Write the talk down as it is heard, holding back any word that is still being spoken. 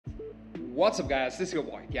What's up guys, this is your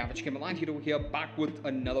boy, the Average Gamer over here, back with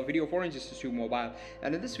another video for Injustice 2 Mobile.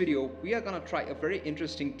 And in this video, we are gonna try a very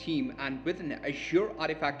interesting team and with an Azure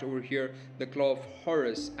artifact over here, the Claw of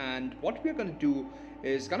Horus. And what we're gonna do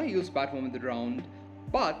is gonna use Batwoman the round,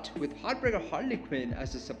 but with Heartbreaker Harley Quinn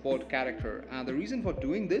as the support character. And the reason for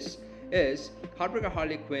doing this is Heartbreaker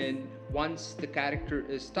Harley Quinn, once the character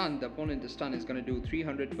is stunned, the opponent is stunned, is going to do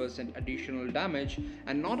 300% additional damage,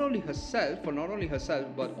 and not only herself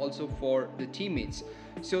but also for the teammates.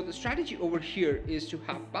 So the strategy over here is to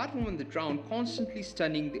have Batwoman the round constantly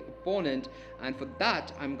stunning the opponent, and for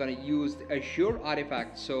that I'm going to use the Azure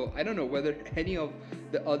artifact. So I don't know whether any of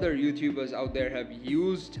the other YouTubers out there have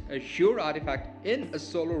used Azure artifact in a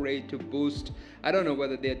solo raid to boost. I don't know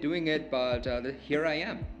whether they're doing it, but here I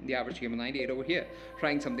am, the Average Gamer 98 over here,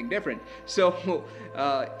 trying something different. So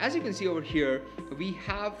as you can see over here, we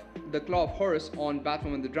have the Claw of Horus on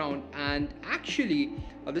Batwoman the Drowned, and actually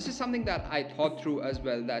this is something that I thought through as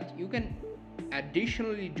well, that you can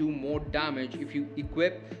additionally do more damage if you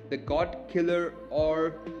equip the God Killer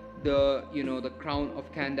or the the Crown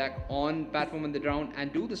of Kandak on Batwoman the Drowned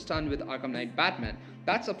and do the stun with Arkham Knight Batman.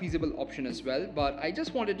 That's a feasible option as well, but I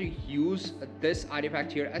just wanted to use this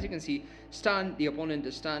artifact here. As you can see, stun, the opponent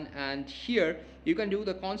is stunned, and here you can do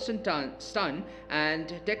the constant stun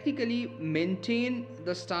and technically maintain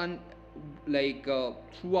the stun like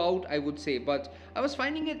throughout, I would say. But I was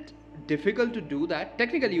finding it difficult to do that.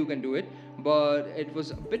 Technically you can do it, but it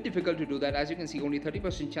was a bit difficult to do that. As you can see, only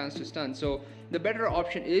 30% chance to stun. So the better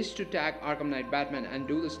option is to tag Arkham Knight Batman and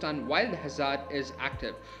do the stun while the hazard is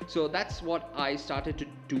active. So that's what I started to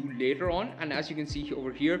do later on, and as you can see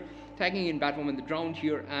over here, tagging in Batwoman the Drowned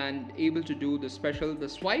here and able to do the special. The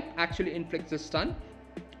swipe actually inflicts the stun.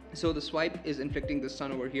 So the swipe is inflicting the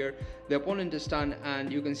stun over here. The opponent is stunned,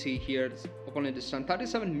 and you can see here the opponent is stunned.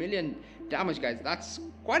 37 million damage, guys. That's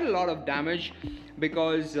quite a lot of damage,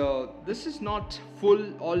 because this is not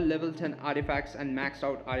full all level 10 artifacts and maxed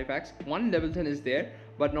out artifacts. One level 10 is there,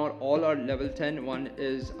 but not all are level 10. One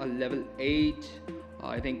is a level 8.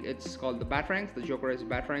 I think it's called the Batrangs. The Jokerized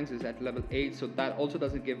Batrangs is at level 8, so that also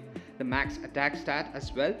doesn't give the max attack stat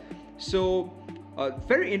as well. So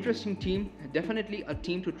very interesting team, definitely a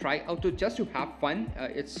team to try out to just to have fun.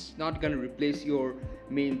 It's not going to replace your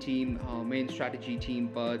main team, main strategy team,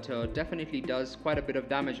 but definitely does quite a bit of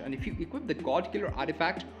damage. And if you equip the God Killer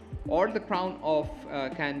artifact or the Crown of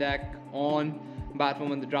Kandak on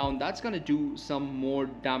Batwoman the Drowned, that's going to do some more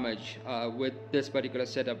damage with this particular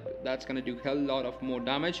setup. That's going to do a hell lot of more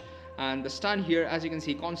damage. And the stun here, as you can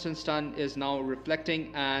see, constant stun is now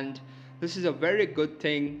reflecting, and this is a very good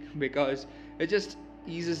thing because it just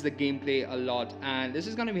eases the gameplay a lot, and this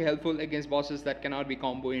is going to be helpful against bosses that cannot be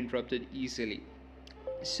combo interrupted easily.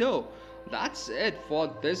 So that's it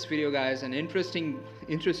for this video, guys. An interesting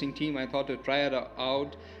team. I thought to try it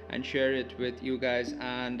out and share it with you guys,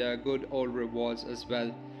 and good old rewards as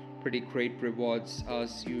well. Pretty great rewards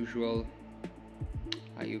as usual.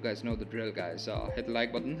 You guys know the drill, guys. Hit the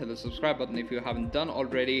like button, hit the subscribe button if you haven't done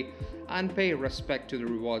already, and pay respect to the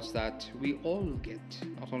rewards that we all get.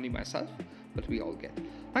 Not only myself, but we all get.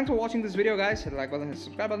 Thanks for watching this video, guys. Hit the like button, hit the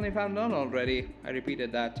subscribe button if you haven't done already. I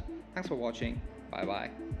repeated that. Thanks for watching. Bye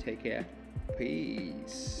bye. Take care.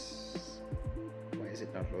 Peace. Why is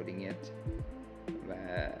it not loading yet?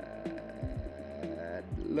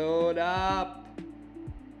 Load up.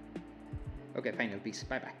 Okay, final. Peace.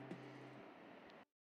 Bye bye.